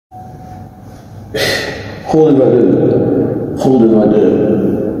Hold it right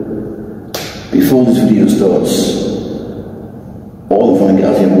there. Before this video starts, I want to thank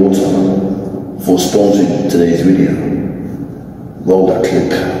Avian Water for sponsoring today's video. Roll that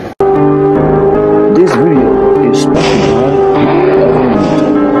clip. This video is sponsored by Avian Water.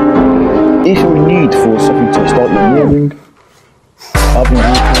 If you're in need for something to start your morning, Avian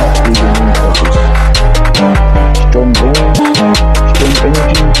Water is your main focus. Strong bones, strong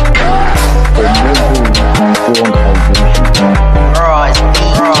energy, or more bones, strong hydration.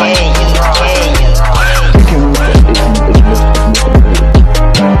 Drinking water is most important for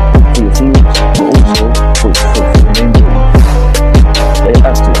your food, but also for the main body. Stay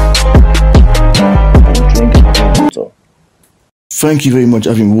active and drink Avian Water. Thank you very much,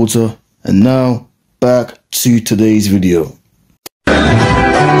 Avian Water. And now, back to today's video.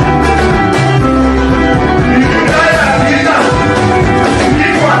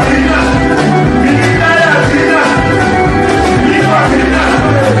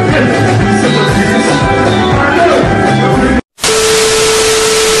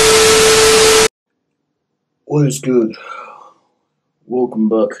 What is good? Welcome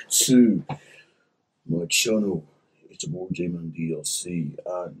back to my channel. It's your boy J-Man DLC,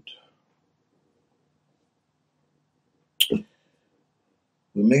 and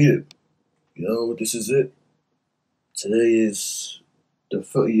we made it. You know, this is it. Today is the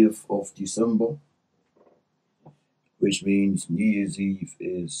 30th of December, which means New Year's Eve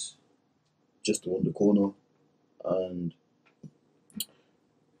is just around the corner, and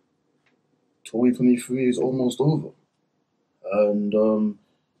 2023 is almost over, and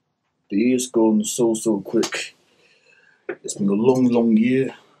the year's gone so quick. It's been a long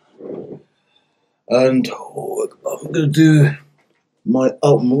year, and I'm gonna do my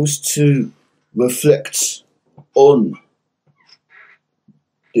utmost to reflect on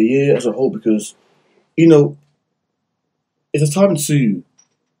the year as a whole, because you know it's a time to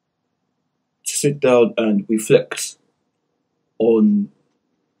sit down and reflect on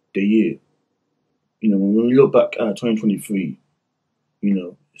the year. You know, when we look back at 2023, you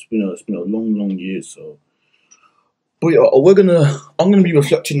know, it's been a long year. So, but yeah, I'm gonna be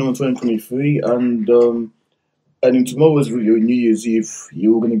reflecting on 2023, and in tomorrow's video, New Year's Eve,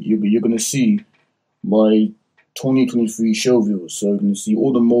 you're gonna see my 2023 show reel. So you're gonna see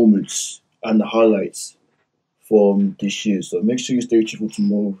all the moments and the highlights from this year. So make sure you stay tuned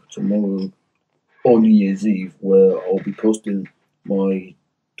for tomorrow on New Year's Eve, where I'll be posting my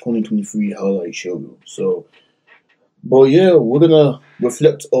 2023 highlight show reel. So, but yeah, we're gonna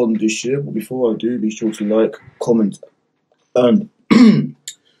reflect on this year. But before I do, be sure to like, comment, and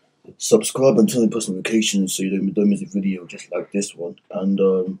subscribe and turn on post notifications so you don't miss a video just like this one. And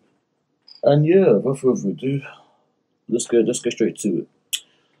yeah, without further ado, let's get straight to it.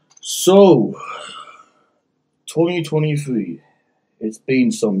 So, 2023, it's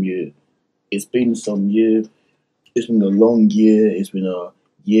been some year. It's been a long year. It's been a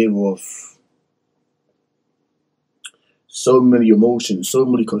year of so many emotions, so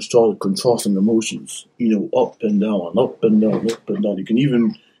many contrasting emotions. You know, up and down, up and down, up and down. You can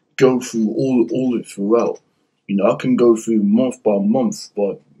even go through all it throughout. You know, I can go through month by month,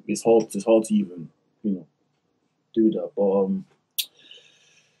 but it's hard to even, you know, do that.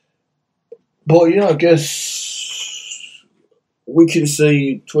 But yeah, I guess we can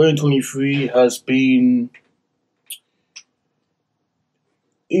say 2023 has been,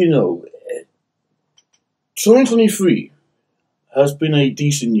 you know, 2023 has been a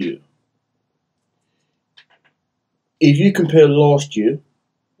decent year. If you compare last year,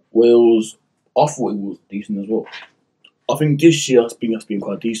 Wales, I thought it was decent as well. I think this year has been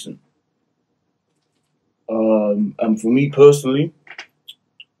quite decent. And for me personally,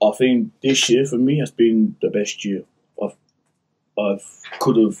 I think this year for me has been the best year I've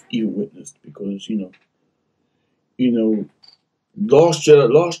could have even witnessed, because you know last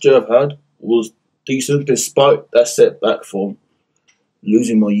year I've had was decent despite that setback from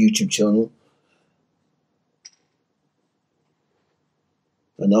losing my YouTube channel,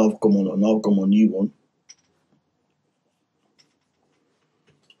 and now I've got my new one.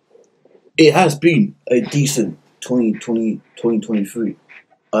 It has been a decent 2023,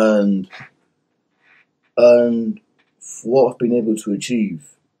 and for what I've been able to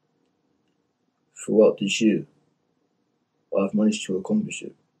achieve throughout this year, I've managed to accomplish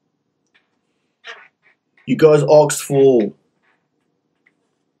it. You guys asked for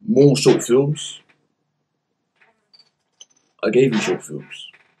more short films. I gave you short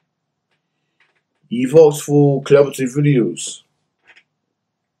films. You've asked for collaborative videos.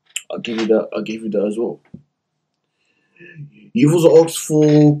 I gave you that as well. You've also asked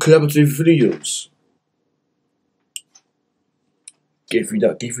for collaborative videos. Gave you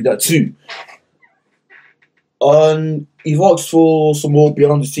that too. And you've asked for some more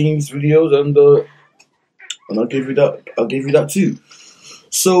behind the scenes videos, and I'll give you that. I'll give you that too.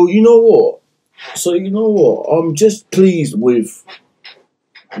 So you know what? I'm just pleased with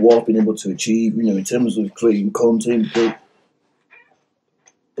what I've been able to achieve. In terms of creating content, but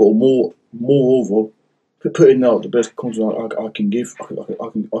moreover, putting out the best content I can give.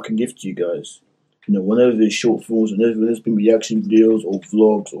 I can give to you guys. Whenever there's short films, whenever there's been reaction videos or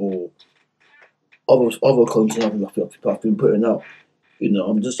vlogs or other content I've been putting out.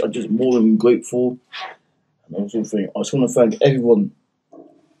 I'm just more than grateful. And I just want to thank everyone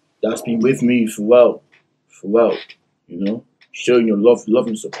that's been with me throughout. Showing your love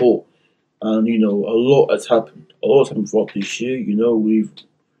and support. And a lot has happened. A lot has happened throughout this year. We've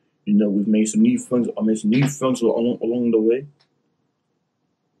made some new friends. I made some new friends along the way.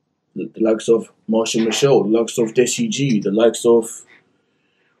 The likes of Marshall Michelle, the likes of Desi G, the likes of,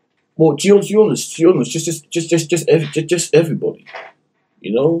 well, to be honest, just everybody,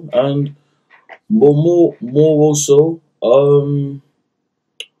 and more also, more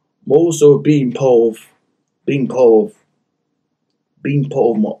also being part of, being part of, being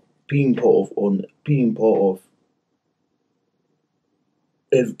part of my, being part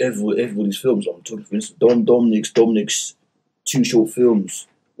of everybody's films. I'm talking, for instance, Dominic's 2 short films,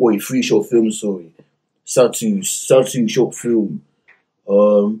 or 3 short films, sorry, Satu's short film,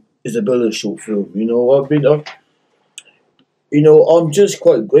 Isabella's short film. I'm just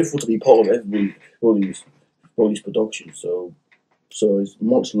quite grateful to be part of everybody's production. So it's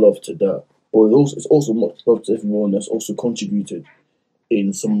much love to that. But it's also much love to everyone that's also contributed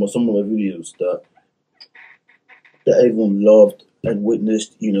in some of my videos that everyone loved and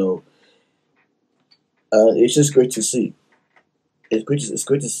witnessed. And it's just great to see. It's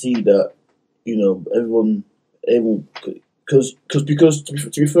great to see that everyone, because to be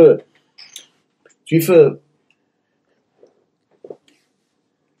fair,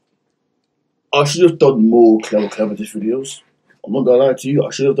 I should have done more collaborative videos. I'm not gonna lie to you, I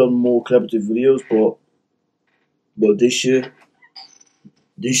should have done more collaborative videos, but this year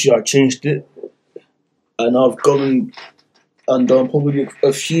I changed it, and I've gone and done probably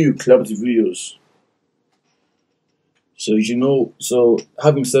a few collaborative videos. So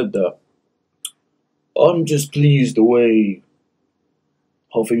having said that, I'm just pleased the way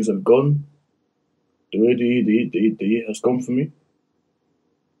how things have gone, the way the year has gone for me,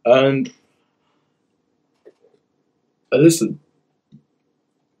 and listen,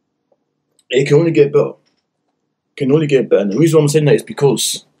 it can only get better. Can only get better. And the reason why I'm saying that is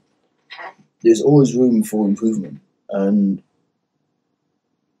because there's always room for improvement, and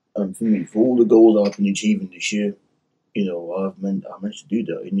for me, for all the goals I've been achieving this year, I've managed to do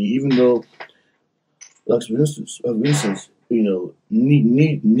that. And even though, like for instance, need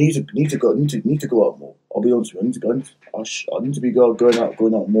to go out more. I'll be honest with you, I need to be going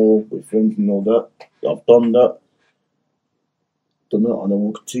out more with friends and all that. I've done that, and I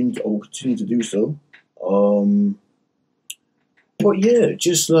will continue to do so. But yeah,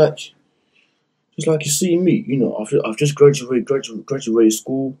 just like you see me, I've just graduated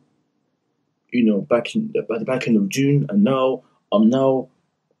school, back in at the back end of June, and now I'm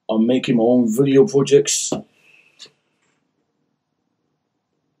making my own video projects.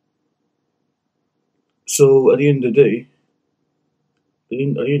 So at the end of the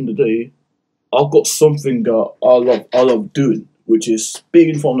day, I've got something that I love doing, which is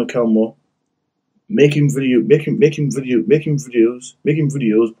speaking in front of the camera, making videos,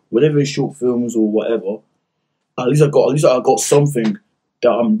 whatever it's short films or whatever. At least I got something that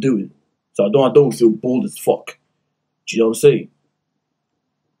I'm doing, so I don't feel bored as fuck. Do you know what I'm saying?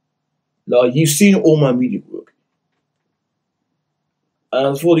 Like, you've seen all my media work, and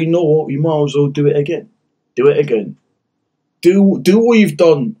I thought, you know what, you might as well do it again. Do it again. Do what you've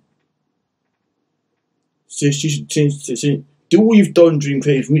done. Do what you've done during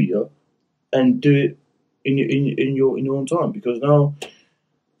creative media, and do it in your own time. Because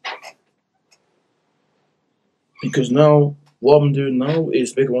now what I'm doing now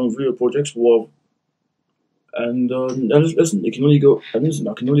is making my own video projects. And listen, it can only go. And listen,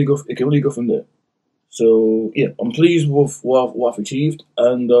 I can only go. It can only go from there. So yeah, I'm pleased with what I've achieved,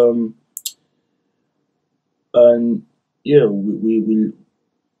 and yeah, we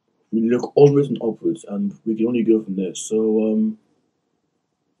look onwards and upwards, and we can only go from there. So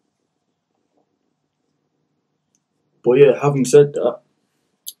but yeah, having said that,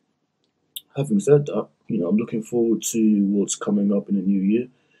 I'm looking forward to what's coming up in the new year,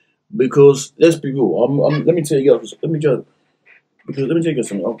 because let's be real. Let me tell you guys. Because let me tell you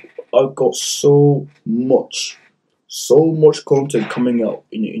something. I've got so much content coming out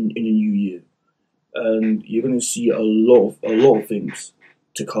in the new year, and you're gonna see a lot of things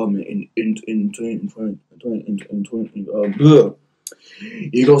to come in 2020. Bleh.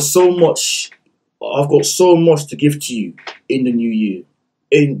 You got so much. I've got so much to give to you in the new year,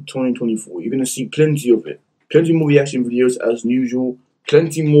 in 2024. You're gonna see plenty of it. Plenty more reaction videos as usual.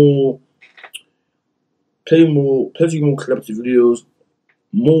 Plenty more collaborative videos.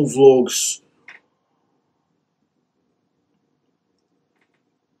 More vlogs.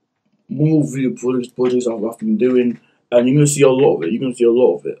 More video projects I've been doing, and you're gonna see a lot of it. You're gonna see a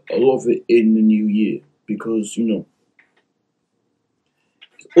lot of it in the new year because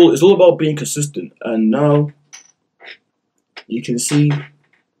it's all about being consistent. And now you can see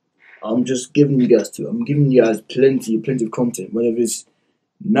I'm just giving you guys I'm giving you guys plenty of content. Whether it's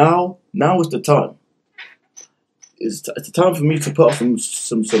now is the time. It's the time for me to put up some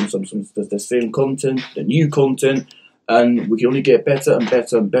the same content, the new content, and we can only get better and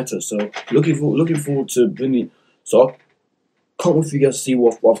better and better. So looking forward to bringing. So I can't wait for you guys to see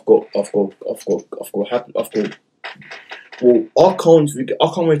what I've got. Well, I can't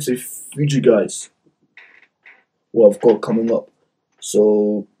wait to feed you guys what I've got coming up.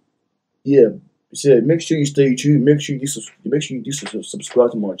 So yeah, make sure you stay tuned. Make sure you do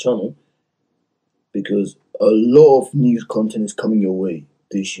subscribe to my channel because a lot of new content is coming your way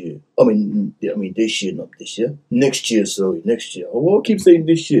this year. I mean this year, not this year. Next year, sorry, next year. I will keep saying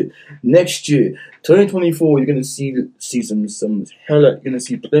this year. Next year, 2024. You're gonna see some hella. You're gonna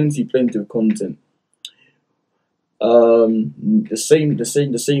see plenty of content. The same regime.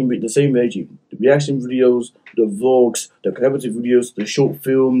 The reaction videos, the vlogs, the collaborative videos, the short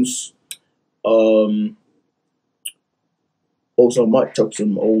films. Also, I might chuck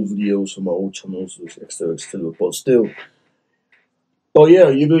some old videos from my old channels, etc. But still,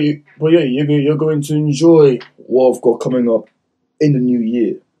 you're going to enjoy what I've got coming up in the new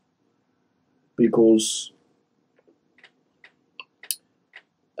year because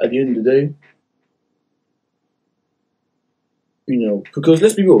at the end of the day, because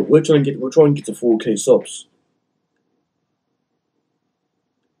let's be real, we're trying to get to 4K subs,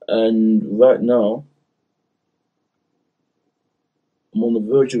 and right now I'm on the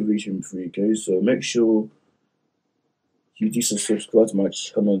verge of reaching 3K. So make sure you do subscribe to my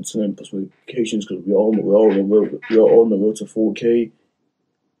channel and turn on post notifications because we are on the road to 4K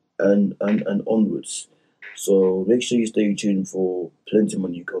and onwards. So make sure you stay tuned for plenty more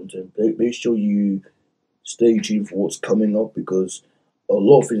new content. Make sure you stay tuned for what's coming up because a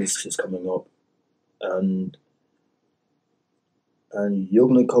lot of things is coming up, and you're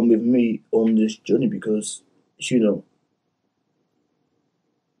gonna come with me on this journey because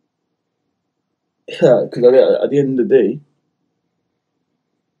because at the end of the day,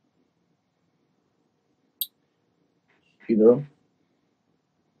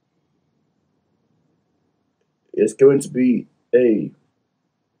 it's going to be a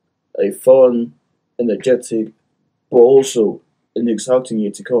fun, energetic, but also an exciting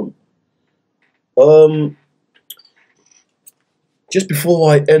year to come. Just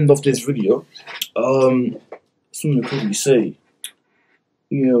before I end off this video, something to quickly say.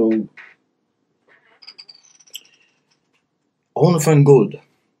 I want to thank God.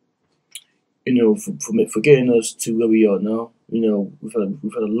 For getting us to where we are now. We've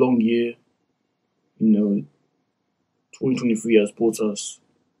had a long year. 2023 has brought us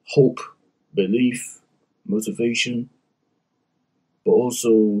hope, belief, motivation, but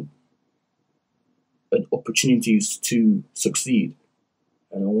also opportunities to succeed.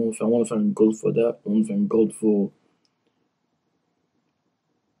 And I want to thank God for that. I want to thank God for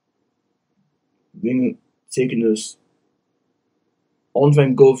taking us. I want to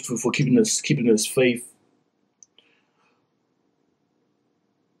thank God for keeping us faith.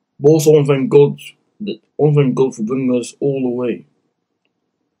 But also I want to thank God for bringing us all the way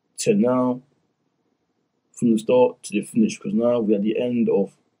to now, from the start to the finish, because now we're at the end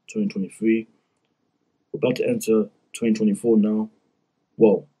of 2023. We're about to enter 2024 now.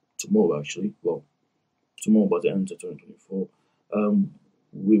 Well, tomorrow actually. Well, tomorrow about to enter 2024.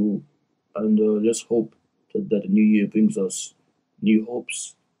 We will, and let's hope that the new year brings us new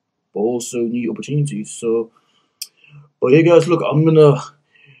hopes, but also new opportunities. So, but yeah, guys, look, I'm gonna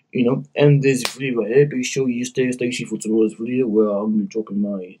end this video right here. Be sure you stay tuned for tomorrow's video where I'm gonna be dropping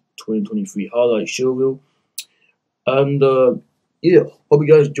my 2023 highlight show reel. And yeah, hope you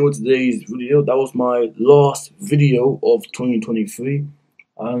guys enjoyed today's video. That was my last video of 2023.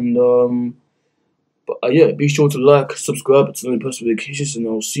 And yeah, be sure to like, subscribe, turn on post notifications, and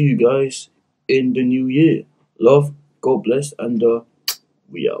I'll see you guys in the new year. Love, God bless, and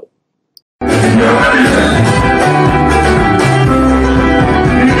we out.